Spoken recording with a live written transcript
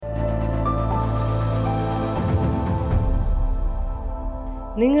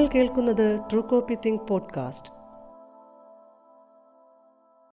നിങ്ങൾ കേൾക്കുന്നത് true copy think podcast.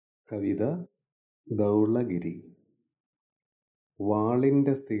 കവിത ധൗളഗിരി.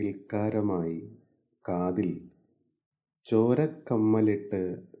 വാളിൻ്റെ സീൽക്കാരമായി കാതിൽ ചോരക്കമ്മലിട്ട്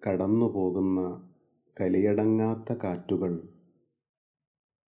കടന്നുപോകുന്ന കലിയടങ്ങാത്ത കാറ്റുകൾ,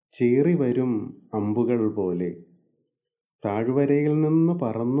 ചീറിവരും അമ്പുകൾ പോലെ താഴ്വരയിൽ നിന്ന്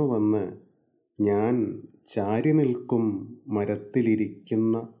പറന്നു വന്ന് ഞാൻ ചാരി നിൽക്കും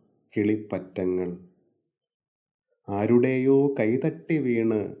മരത്തിലിരിക്കുന്ന കിളിപ്പറ്റങ്ങൾ. ആരുടെയോ കൈതട്ടി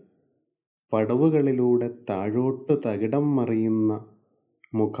വീണ് പടവുകളിലൂടെ താഴോട്ട് തകിടം മറിയുന്ന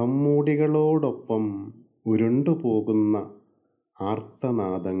മുഖം മൂടികളോടൊപ്പം ഉരുണ്ടുപോകുന്ന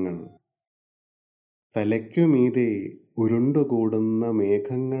ആർത്തനാദങ്ങൾ. തലയ്ക്കുമീതെ ഉരുണ്ടുകൂടുന്ന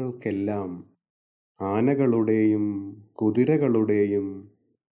മേഘങ്ങൾക്കെല്ലാം ആനകളുടെയും കുതിരകളുടെയും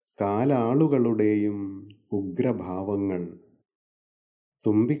കാലാളുകളുടെയും ഉഗ്രഭാവങ്ങൾ.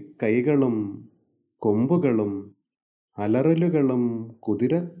 തുമ്പിക്കൈകളും കൊമ്പുകളും അലറലുകളും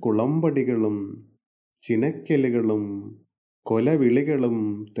കുതിരക്കുളമ്പടികളും ചിനയ്ക്കലുകളും കൊലവിളികളും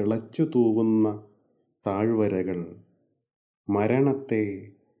തിളച്ചു തൂവുന്ന താഴ്വരകൾ. മരണത്തെ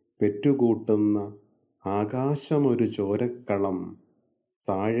പെറ്റുകൂട്ടുന്ന ആകാശമൊരു ചോരക്കളം.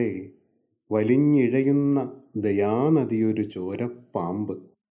 താഴെ വലിഞ്ഞിഴയുന്ന ദയാനദിയൊരു ചോരപ്പാമ്പ്.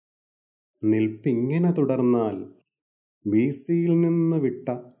 നിൽപ്പിങ്ങനെ തുടർന്നാൽ വീസിയിൽ നിന്ന് വിട്ട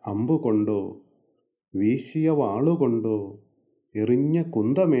അമ്പുകൊണ്ടോ വീശിയ വാളുകൊണ്ടോ എറിഞ്ഞ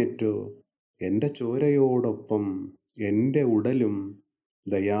കുന്തമേറ്റോ എൻ്റെ ചോരയോടൊപ്പം എൻ്റെ ഉടലും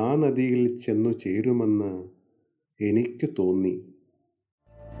ദയാനദിയിൽ ചെന്നു ചേരുമെന്ന് എനിക്ക് തോന്നി.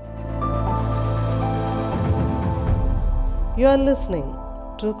 You are listening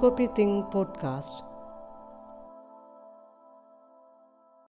True Copy Think podcast.